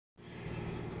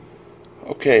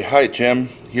Okay, hi Jim.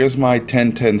 Here's my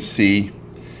 1010C.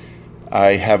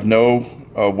 I have no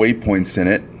waypoints in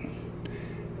it,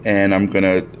 and I'm going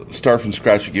to start from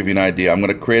scratch to give you an idea. I'm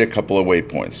going to create a couple of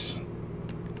waypoints.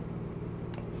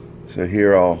 So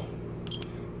here I'll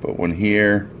put one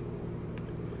here,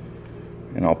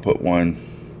 and I'll put one,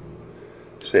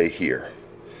 say, here.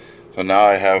 So now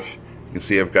I have, you can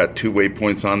see I've got two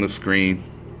waypoints on the screen.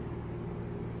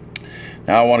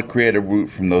 Now I want to create a route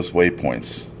from those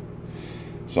waypoints.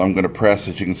 So I'm going to press,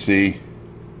 as you can see,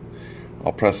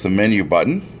 I'll press the menu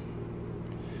button.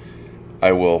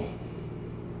 I will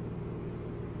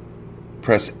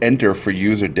press enter for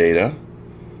user data.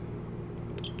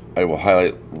 I will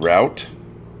highlight route.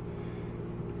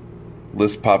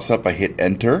 List pops up, I hit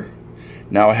enter.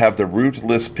 Now I have the route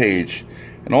list page.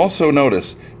 And also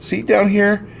notice, see down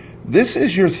here, this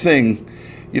is your thing.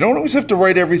 You don't always have to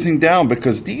write everything down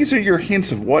because these are your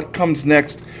hints of what comes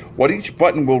next, what each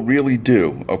button will really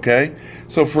do, okay?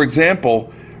 So for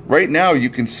example, right now you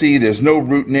can see there's no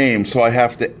route name, so I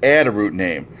have to add a route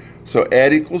name. So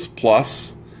add equals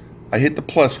plus, I hit the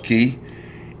plus key,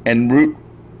 and route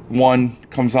 1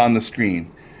 comes on the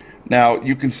screen. Now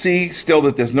you can see still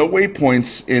that there's no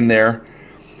waypoints in there,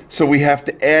 so we have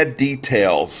to add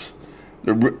details,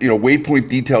 waypoint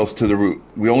details to the route.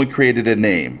 We only created a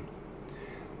name.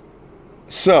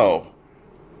 So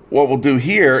what we'll do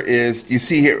here is, you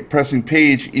see here pressing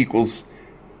page equals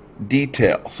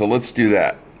detail. So let's do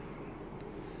that.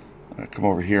 I'll come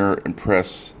over here and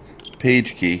press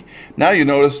page key. Now you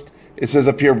notice it says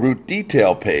up here route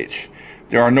detail page.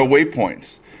 There are no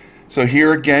waypoints. So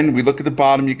here again, we look at the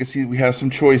bottom, you can see we have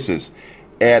some choices.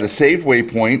 Add a save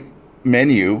waypoint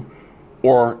menu,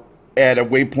 or add a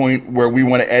waypoint where we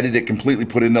want to edit it completely,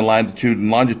 put in the latitude and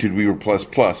longitude, we were plus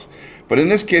plus. But in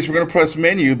this case, we're going to press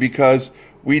menu because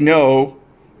we know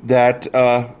that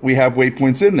we have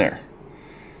waypoints in there.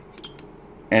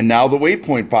 And now the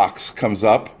waypoint box comes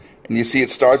up, and you see it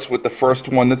starts with the first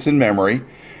one that's in memory.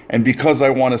 And because I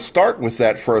want to start with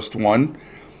that first one,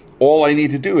 all I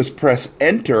need to do is press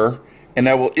enter, and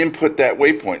I will input that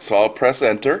waypoint. So I'll press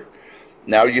enter.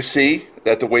 Now you see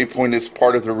that the waypoint is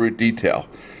part of the route detail.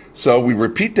 So we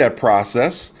repeat that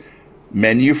process.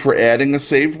 Menu for adding a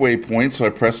saved waypoint, so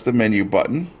I press the menu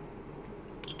button.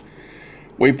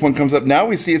 Waypoint comes up. Now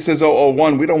we see it says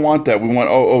 001. We don't want that. We want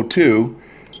 002.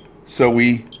 So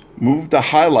we move the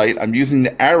highlight. I'm using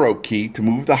the arrow key to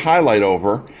move the highlight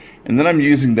over, and then I'm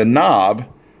using the knob.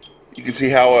 You can see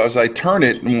how as I turn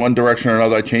it in one direction or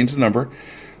another, I change the number.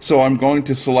 So I'm going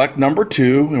to select number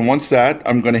 2, and once that,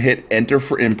 I'm going to hit enter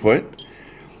for input.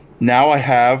 Now I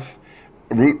have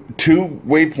route 2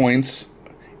 waypoints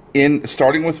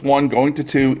starting with 1, going to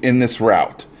 2 in this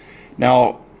route.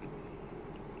 Now,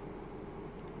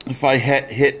 if I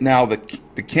hit now the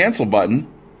cancel button,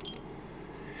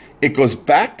 it goes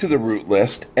back to the route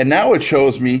list, and now it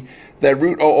shows me that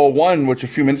route 001, which a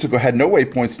few minutes ago had no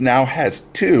waypoints, now has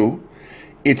 2.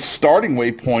 Its starting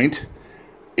waypoint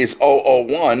is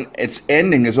 001, its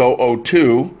ending is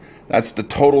 002. That's the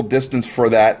total distance for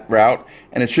that route,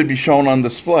 and it should be shown on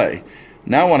display.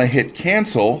 Now when I hit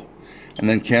cancel, and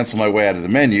then cancel my way out of the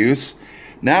menus,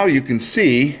 now you can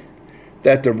see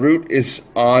that the route is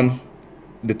on,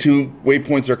 the two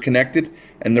waypoints are connected,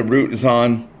 and the route is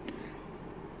on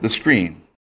the screen.